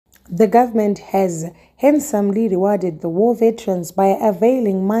The government has handsomely rewarded the war veterans by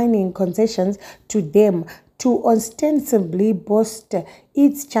availing mining concessions to them to ostensibly boost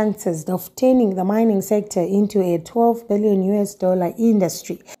its chances of turning the mining sector into a $12 billion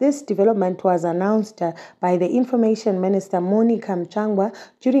industry. This development was announced by the Information Minister Mnangagwa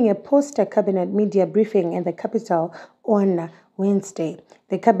during a post-cabinet media briefing in the capital on Wednesday.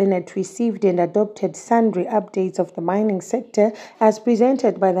 The cabinet received and adopted sundry updates of the mining sector as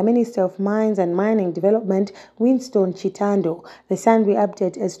presented by the Minister of Mines and Mining Development, Winston Chitando. The sundry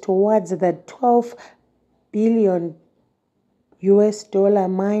update is towards the $12 billion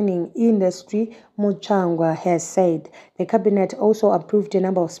mining industry, Mnangagwa has said. The cabinet also approved a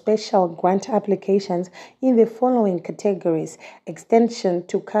number of special grant applications in the following categories: extension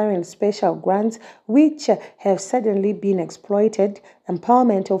to current special grants which have suddenly been exploited,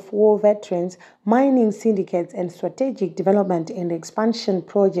 empowerment of war veterans, mining syndicates, and strategic development and expansion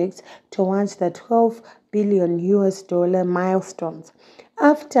projects towards the $12 billion milestones.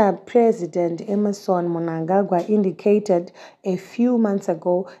 After President Emmerson Mnangagwa indicated a few months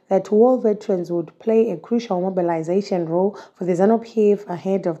ago that war veterans would play a crucial mobilization role for the ZANU-PF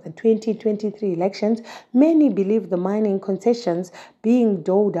ahead of the 2023 elections, many believe the mining concessions being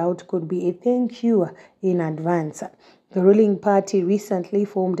doled out could be a thank you in advance. The ruling party recently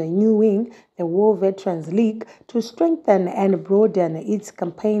formed a new wing, the War Veterans League, to strengthen and broaden its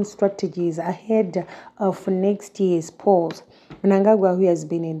campaign strategies ahead of next year's polls. Mnangagwa, who has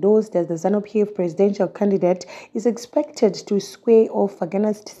been endorsed as the ZANU-PF presidential candidate, is expected to square off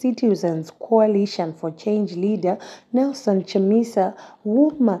against Citizens Coalition for Change leader Nelson Chamisa,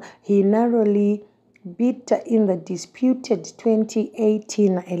 whom he narrowly beat in the disputed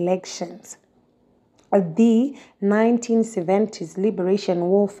 2018 elections. The 1970s Liberation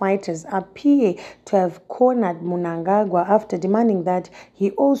War fighters appear to have cornered Mnangagwa after demanding that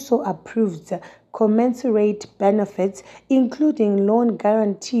he also approves commensurate benefits, including loan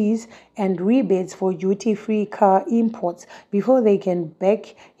guarantees and rebates for duty-free car imports, before they can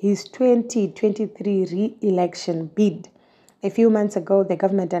back his 2023 re-election bid. A few months ago, the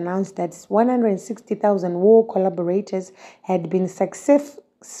government announced that 160,000 war collaborators had been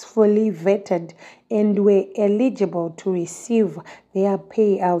successfully vetted and were eligible to receive their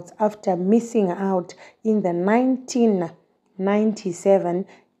payouts after missing out in the 1997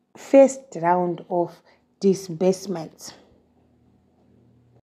 first round of disbursements.